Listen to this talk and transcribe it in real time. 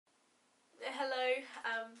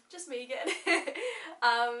me again.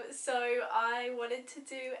 So I wanted to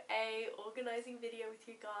do a organising video with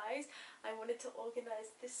you guys. I wanted to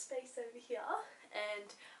organise this space over here and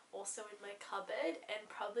also in my cupboard, and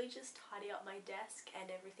probably just tidy up my desk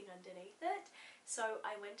and everything underneath it. So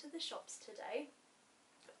I went to the shops today.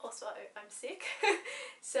 Also, I'm sick.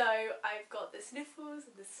 So I've got the sniffles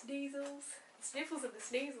and the sneezels. The sniffles and the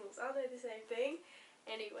sneezels, aren't they the same thing?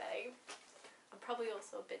 Anyway, I'm probably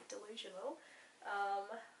also a bit delusional.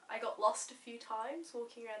 I got lost a few times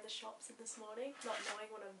walking around the shops this morning, not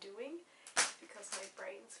knowing what I'm doing because my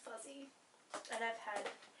brain's fuzzy. And I've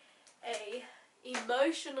had a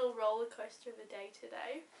emotional roller coaster of a day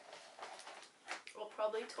today. We'll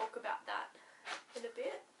probably talk about that in a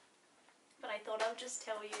bit. But I thought I'll just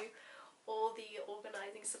tell you all the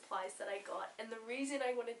organising supplies that I got. And the reason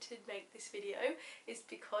I wanted to make this video is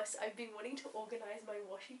because I've been wanting to organise my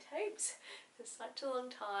washi tapes for such a long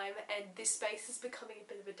time, and this space is becoming a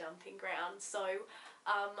bit of a dumping ground. So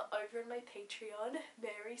over in my Patreon,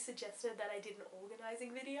 Mary suggested that I did an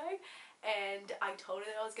organising video, and I told her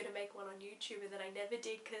that I was going to make one on YouTube, and then I never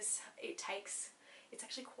did because it's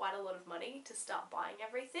actually quite a lot of money to start buying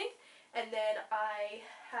everything. And then I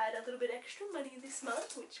had a little bit extra money this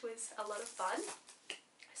month, which was a lot of fun.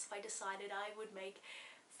 So I decided I would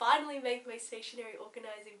finally make my stationery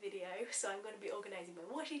organising video. So I'm going to be organising my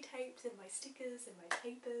washi tapes and my stickers and my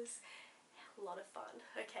papers. A lot of fun.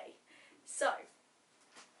 Okay, so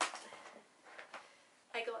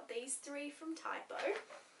I got these 3 from Typo,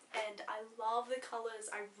 and I love the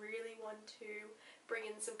colours. I really want to bring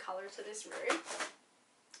in some colour to this room,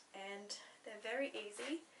 and they're very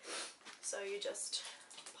easy. So you just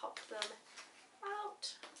pop them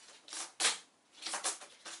out.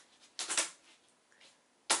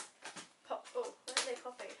 Oh, why are they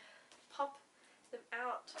popping? Pop them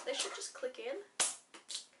out. They should just click in.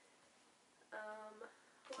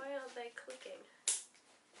 Why aren't they clicking?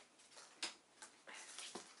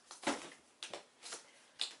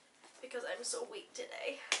 Because I'm so weak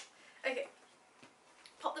today. Okay.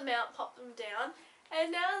 Pop them out, pop them down.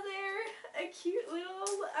 And now they're a cute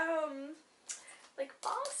little, like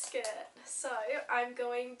basket. So I'm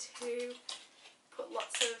going to put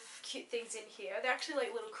lots of cute things in here. They're actually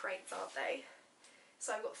like little crates, aren't they?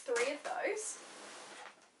 So I've got 3 of those.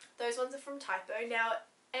 Those ones are from Typo. Now,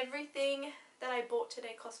 everything that I bought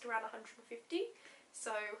today cost around $150.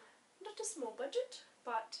 So not a small budget,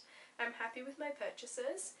 but I'm happy with my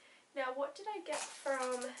purchases. Now, what did I get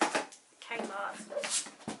from Kmart?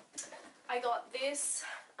 I got this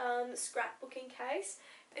scrapbooking case.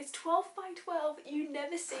 It's 12 by 12. You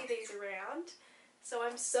never see these around. So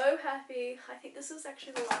I'm so happy. I think this was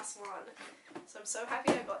actually the last one. So I'm so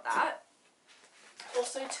happy I got that.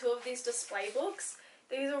 Also 2 of these display books.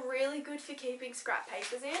 These are really good for keeping scrap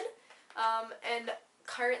papers in. And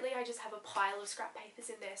currently I just have a pile of scrap papers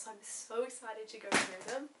in there. So I'm so excited to go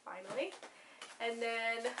through them, finally. And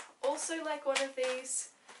then also like one of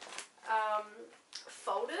these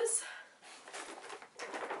folders.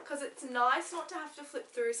 Because it's nice not to have to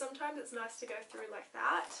flip through. Sometimes it's nice to go through like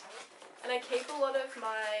that. And I keep a lot of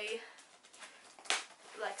my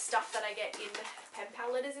like stuff that I get in pen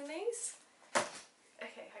pal letters in these.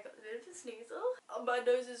 Okay, I got a bit of a sneasel. Oh, my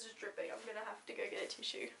nose is just dripping. I'm gonna have to go get a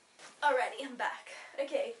tissue. Alrighty, I'm back.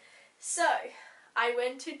 Okay, so I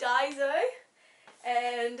went to Daiso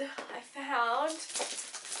and I found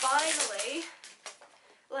finally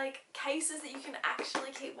like cases that you can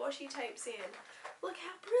actually keep washi tapes in. Look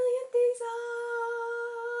how brilliant these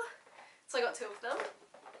are! So I got 2 of them.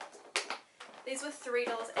 These were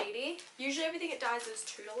 $3.80. Usually everything at Daiso is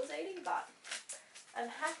 $2.80, but I'm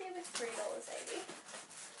happy with $3.80.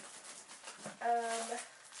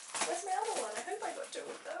 Where's my other one? I hope I got 2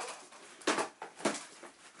 of them.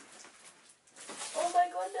 Oh my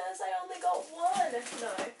goodness, I only got 1.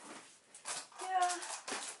 No. Yeah.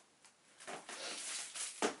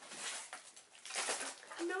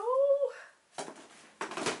 No.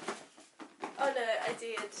 Oh no, I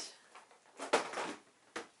did.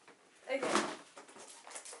 Okay.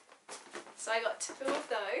 So I got 2 of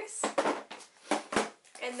those.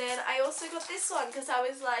 And then I also got this one because I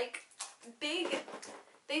was like, these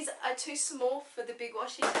are too small for the big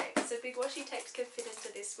washi tapes. So big washi tapes can fit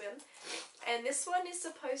into this one. And this one is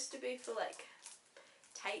supposed to be for like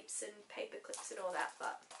tapes and paper clips and all that,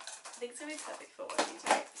 but I think it's going to be perfect for washi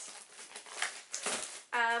tapes.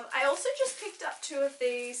 I also just picked up 2 of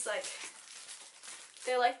these, like,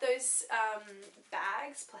 they're like those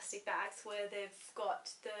bags, plastic bags, where they've got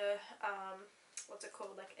the, what's it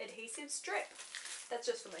called, like adhesive strip. That's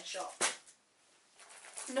just for my shop.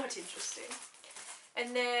 Not interesting.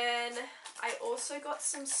 And then I also got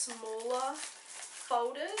some smaller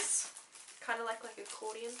folders, kind of like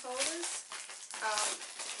accordion folders,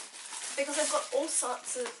 because I've got all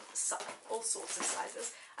sorts of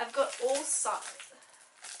sizes. I've got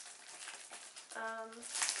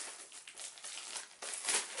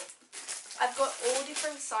I've got all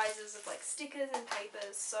different sizes of like stickers and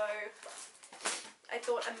papers, so I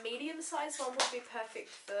thought a medium-sized one would be perfect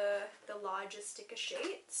for the larger sticker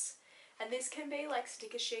sheets. And this can be like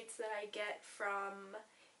sticker sheets that I get from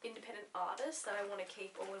independent artists that I want to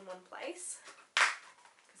keep all in one place,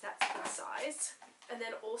 because that's a good size. And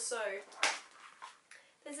then also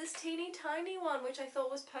there's this teeny tiny one which I thought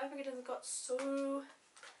was perfect, and it's got so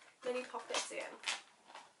many pockets in.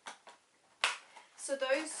 So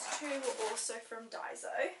those two were also from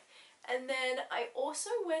Daiso. And then I also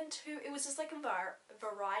went to, it was just like a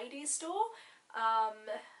variety store.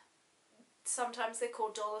 Sometimes they're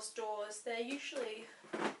called dollar stores. They're usually,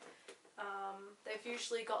 they've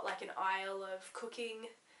usually got like an aisle of cooking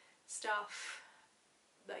stuff,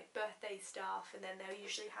 like birthday stuff, and then they'll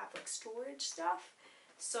usually have like storage stuff.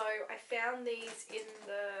 So I found these in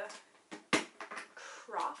the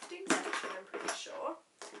crafting section, I'm pretty sure.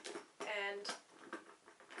 And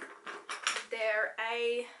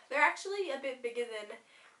they're actually a bit bigger than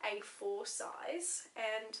A4 size,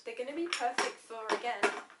 and they're going to be perfect for, again,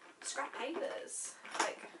 scrap papers.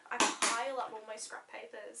 Like, I pile up all my scrap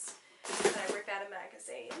papers that I rip out of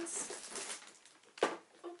magazines.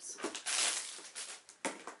 Oops.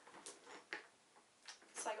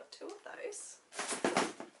 So I got 2 of those.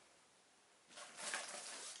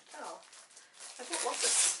 Oh, I bought lots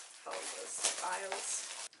of folders, files.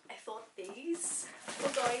 I thought these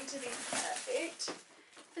were going to be perfect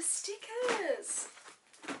for stickers.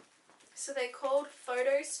 So they're called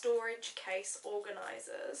photo storage case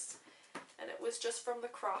organizers, and it was just from the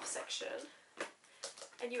craft section.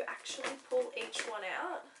 And you actually pull each one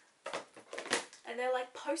out, and they're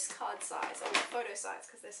like postcard size, or photo size,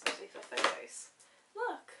 because they're supposed to be for photos.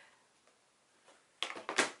 Look,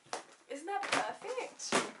 isn't that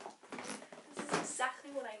perfect? This is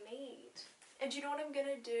exactly what I need. And do you know what I'm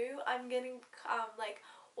gonna do? I'm gonna like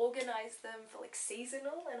organize them for like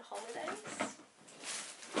seasonal and holidays.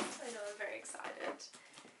 I know, I'm very excited.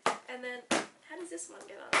 And then, how does this one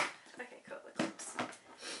get on? Okay, cool, the clips.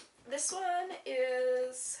 This one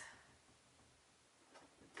is,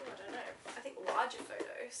 oh, I don't know, I think larger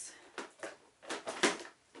photos.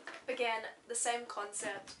 Again, the same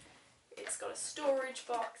concept. It's got a storage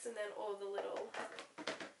box and then all the little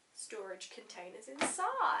storage containers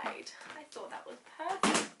inside. I thought that was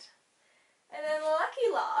perfect. And then lucky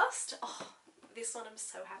last, oh, this one I'm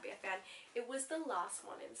so happy I found. It was the last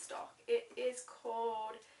one in stock. It is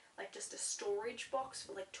called like just a storage box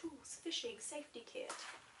for like tools, fishing, safety kit.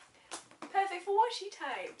 Perfect for washi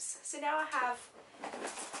tapes. So now I have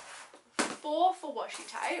 4 for washi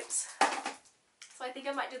tapes. So I think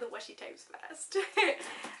I might do the washi tapes first.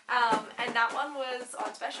 And that one was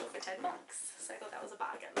on special for $10. So I thought that was a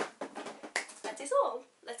bargain. That's all.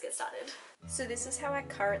 Let's get started. So this is how I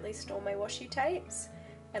currently store my washi tapes,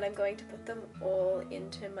 and I'm going to put them all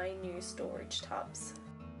into my new storage tubs.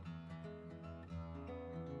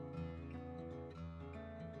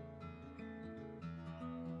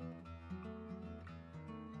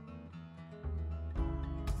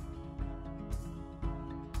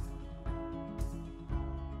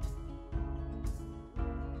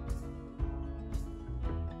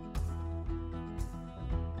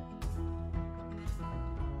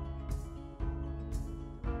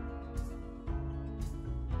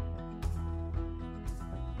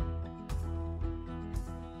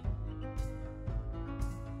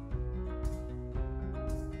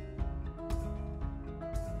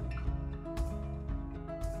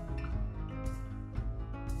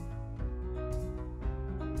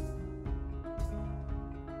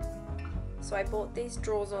 So I bought these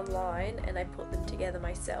drawers online and I put them together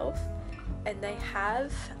myself, and they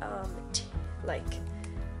have like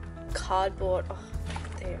cardboard. Oh,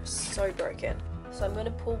 they're so broken. So I'm going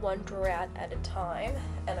to pull one drawer out at a time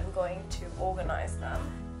and I'm going to organize them.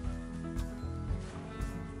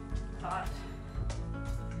 But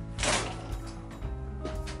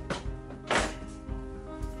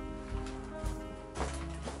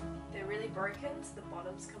they're really broken, so the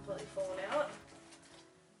bottom's completely fallen out.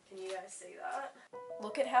 Can you guys see that?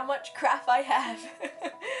 Look at how much crap I have.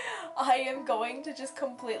 I am going to just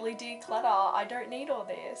completely declutter. I don't need all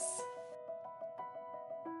this.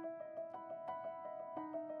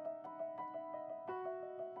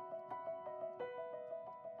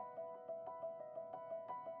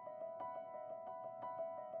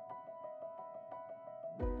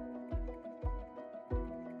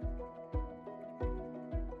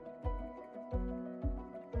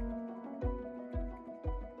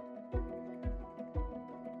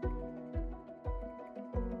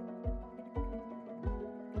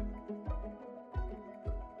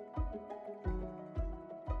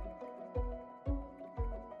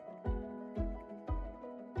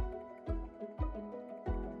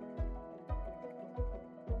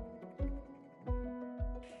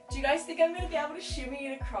 you guys think I'm going to be able to shimmy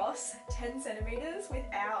it across 10 centimeters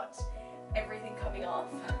without everything coming off?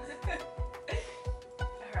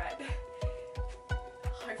 Alright.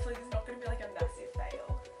 Hopefully this is not going to be like a massive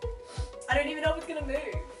fail. I don't even know if it's going to move.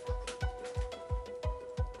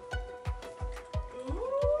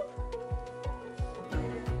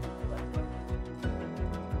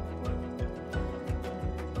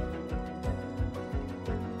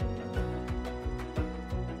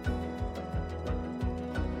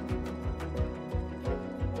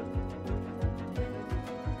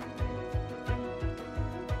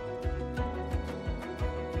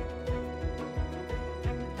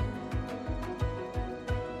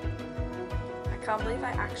 I can't believe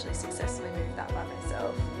I actually successfully moved that by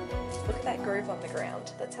myself. Look at that groove on the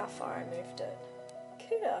ground. That's how far I moved it.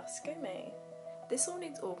 Kudos, go me. This all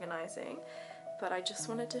needs organising, but I just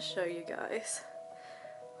wanted to show you guys.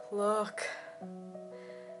 Look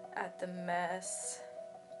at the mess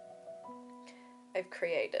I've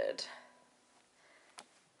created.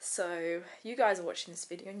 So you guys are watching this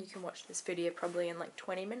video and you can watch this video probably in like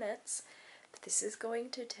 20 minutes, but this is going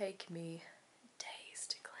to take me days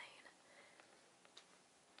to clean.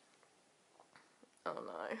 Oh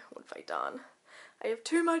no, what have I done? I have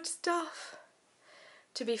too much stuff.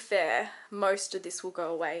 To be fair, most of this will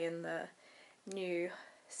go away in the new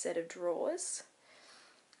set of drawers.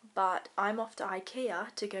 But I'm off to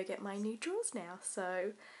IKEA to go get my new drawers now,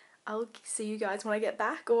 so I'll see you guys when I get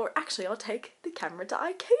back, or actually I'll take the camera to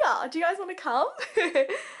IKEA. Do you guys want to come?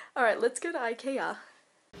 Alright, let's go to IKEA.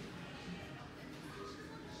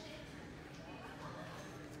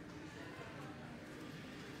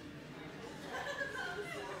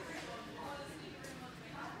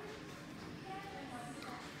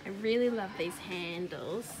 I really love these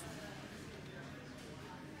handles.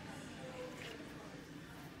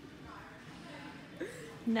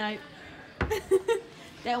 Nope.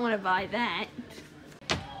 Don't want to buy that.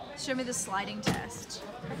 Show me the sliding test.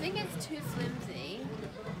 I think it's too flimsy.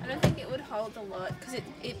 I don't think it would hold a lot because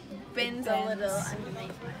it bends a little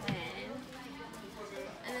underneath my hand.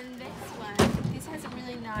 And then this one, this has a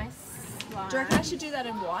really nice slide. Do you reckon I should do that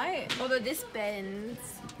in white? Although this bends.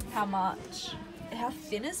 How much? How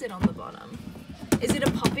thin is it on the bottom? Is it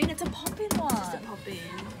a pop-in? It's a pop-in one. Just a pop-in.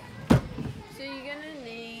 So you're gonna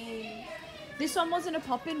need... This one wasn't a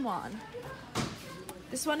pop-in one.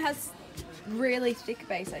 This one has really thick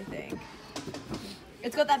base, I think.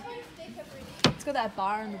 It's got that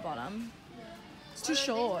bar on the bottom. It's too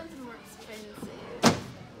short. This one's more expensive.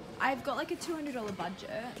 I've got like a $200 budget.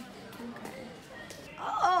 Okay.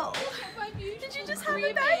 Oh! Did you just have a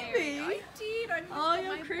baby? I did. Oh,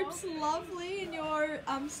 your crib's lovely and your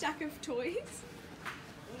stack of toys.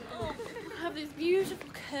 Oh, I have these beautiful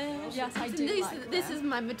curves. Yes, I do This is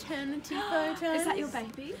my maternity photo. Is that your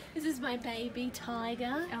baby? This is my baby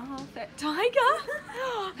Tiger. Oh, that Tiger!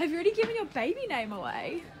 Have you already given your baby name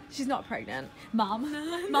away? She's not pregnant. Mum.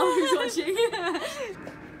 Mum who's watching.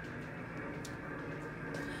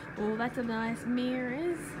 Oh, that's a nice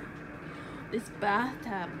mirrors. This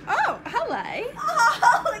bathtub. Oh, hello.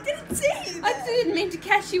 Oh, I didn't see that. I didn't mean to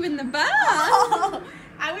catch you in the bath. Oh,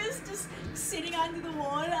 I was just sitting under the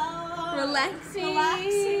water. Relaxing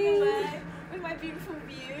away with my beautiful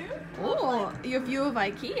view. Oh, your view of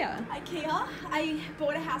IKEA. IKEA. I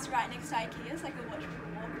bought a house right next to IKEA so I could watch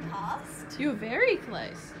people walk past. You're very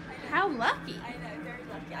close. How lucky. I know, very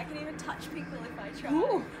lucky. I can even touch people if I try.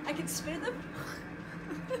 Ooh. I can spit at them.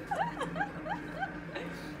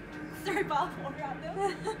 Throw bath water at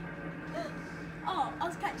them. Oh,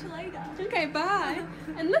 I'll catch you later. Okay, bye.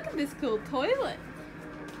 And look at this cool toilet.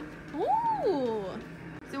 Ooh.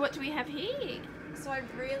 So what do we have here? So I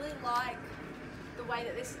really like the way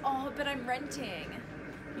that this... Oh, but I'm renting.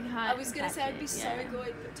 I was going to say it'd be so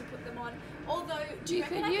good to put them on. Although, do you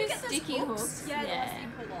reckon I could get sticky hooks? Yeah, the ones that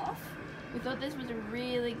you pull off. We thought this was a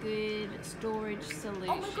really good storage solution.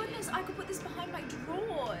 Oh my goodness, I could put this behind my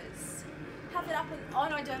drawers. Have it up and... Oh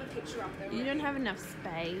no, I don't have a picture up there. You don't have enough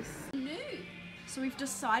space. New. So we've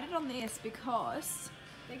decided on this because...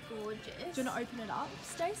 They're gorgeous. Do you want to open it up,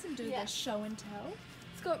 Stace, and do the show and tell?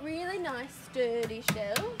 It's got really nice sturdy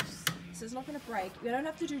shelves. So it's not going to break. You don't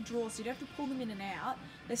have to do drawers, so you don't have to pull them in and out.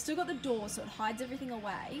 They've still got the door, so it hides everything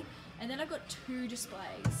away. And then I've got 2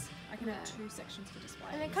 displays. I can have 2 sections for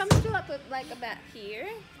displays. And it comes to up like about here.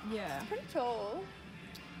 Yeah. Pretty tall.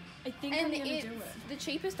 I think I'm going to do it. The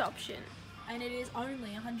cheapest option. And it is only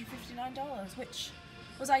 $159, which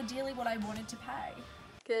was ideally what I wanted to pay.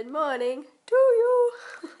 Good morning to you.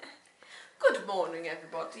 Good morning,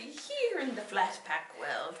 everybody. Here in the flat pack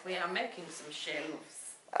world, we are making some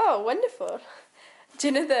shelves. Oh, wonderful. Do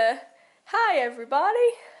you know the... Hi,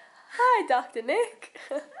 everybody. Hi, Dr. Nick.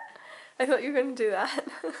 I thought you were going to do that.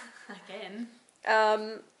 Again.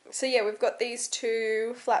 So yeah, we've got these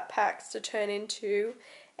 2 flat packs to turn into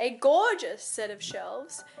a gorgeous set of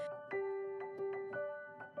shelves.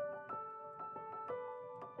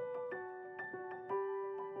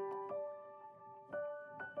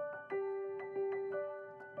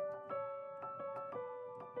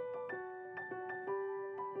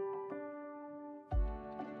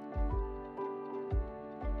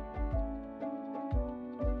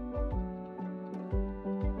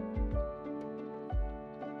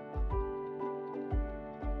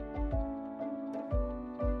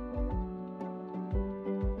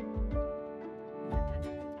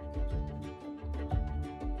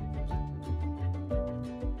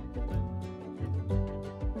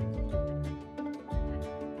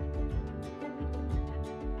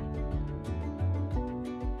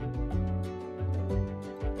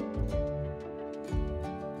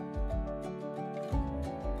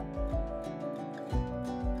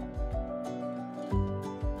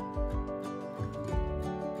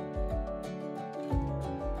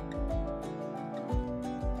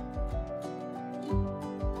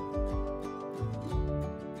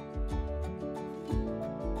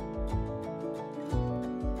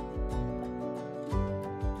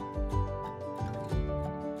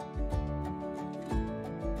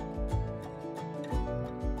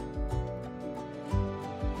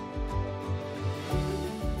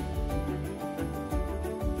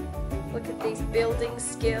 Look at these building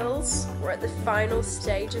skills. We're at the final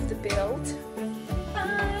stage of the build.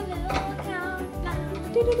 Final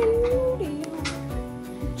countdown.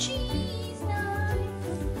 Cheese knife.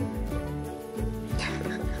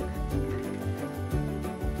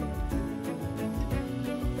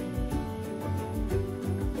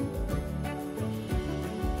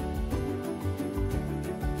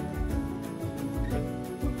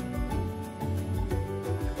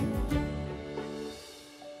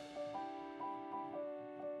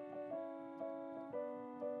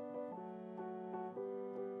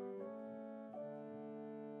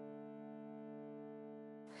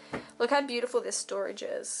 Look how beautiful this storage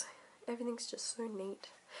is. Everything's just so neat.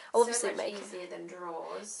 I'll obviously so much make easier than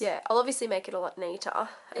drawers. Yeah, I'll obviously make it a lot neater.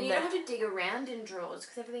 And you don't have to dig around in drawers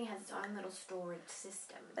because everything has its own little storage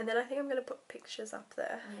system. And then I think I'm going to put pictures up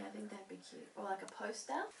there. Yeah, I think that'd be cute. Or like a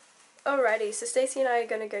poster. Alrighty, so Stacey and I are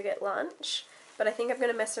going to go get lunch. But I think I'm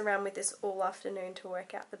going to mess around with this all afternoon to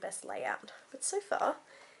work out the best layout. But so far,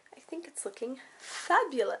 I think it's looking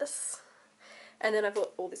fabulous. And then I've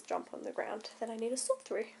got all this jump on the ground that I need to sort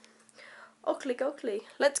through. Oakley goakley.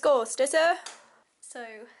 Let's go, Stacey! So,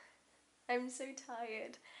 I'm so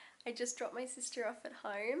tired. I just dropped my sister off at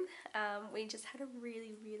home. We just had a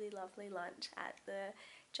really, really lovely lunch at the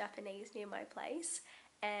Japanese near my place.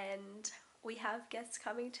 And we have guests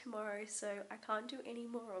coming tomorrow, so I can't do any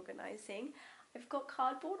more organising. I've got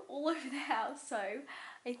cardboard all over the house, so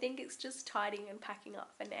I think it's just tidying and packing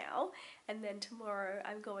up for now. And then tomorrow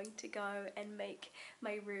I'm going to go and make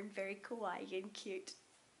my room very kawaii and cute.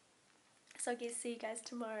 So I'll see you guys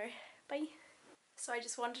tomorrow. Bye! So I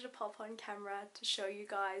just wanted to pop on camera to show you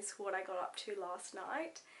guys what I got up to last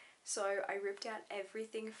night. So I ripped out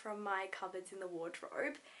everything from my cupboards in the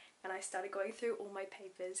wardrobe and I started going through all my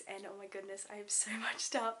papers, and oh my goodness, I have so much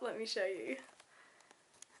stuff. Let me show you.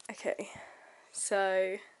 Okay,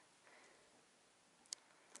 so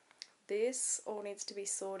this all needs to be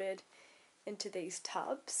sorted into these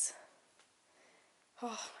tubs.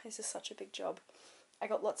 Oh, this is such a big job. I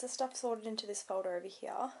got lots of stuff sorted into this folder over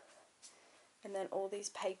here, and then all these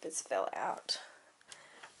papers fell out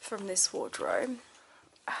from this wardrobe.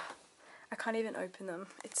 I can't even open them,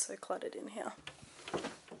 it's so cluttered in here.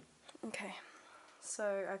 Okay,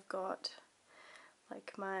 so I've got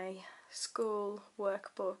like my school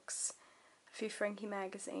workbooks, a few Frankie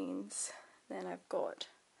magazines, then I've got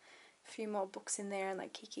a few more books in there and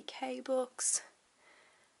like Kiki K books,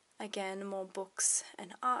 again more books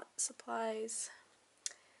and art supplies,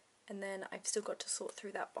 and then I've still got to sort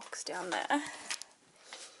through that box down there.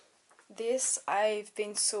 This I've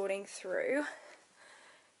been sorting through.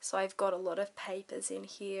 So I've got a lot of papers in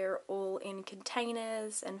here, all in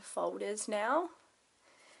containers and folders now.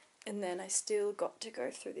 And then I still got to go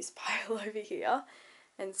through this pile over here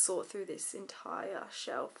and sort through this entire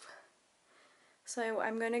shelf. So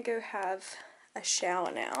I'm going to go have a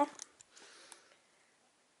shower now.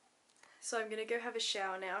 So I'm going to go have a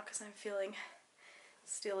shower now because I'm feeling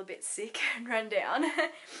still a bit sick and run down.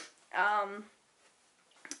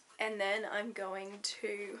 And then I'm going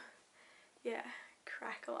to, yeah,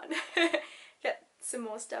 crack on. Get some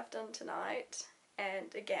more stuff done tonight.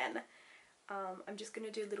 And again, I'm just going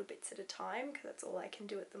to do little bits at a time because that's all I can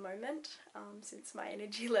do at the moment, since my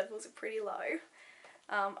energy levels are pretty low.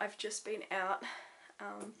 I've just been out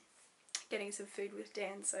getting some food with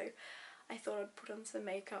Dan, so I thought I'd put on some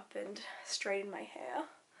makeup and straighten my hair.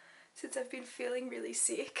 Since I've been feeling really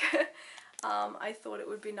sick, I thought it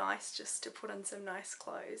would be nice just to put on some nice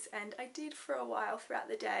clothes, and I did for a while throughout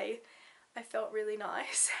the day. I felt really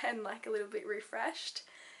nice and like a little bit refreshed.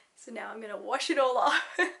 So now I'm going to wash it all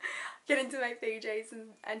off, get into my PJs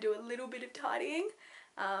and do a little bit of tidying,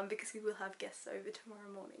 because we will have guests over tomorrow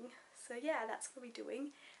morning. So yeah, that's what we're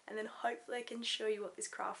doing, and then hopefully I can show you what this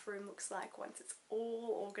craft room looks like once it's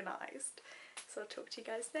all organised. So I'll talk to you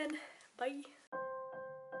guys then. Bye!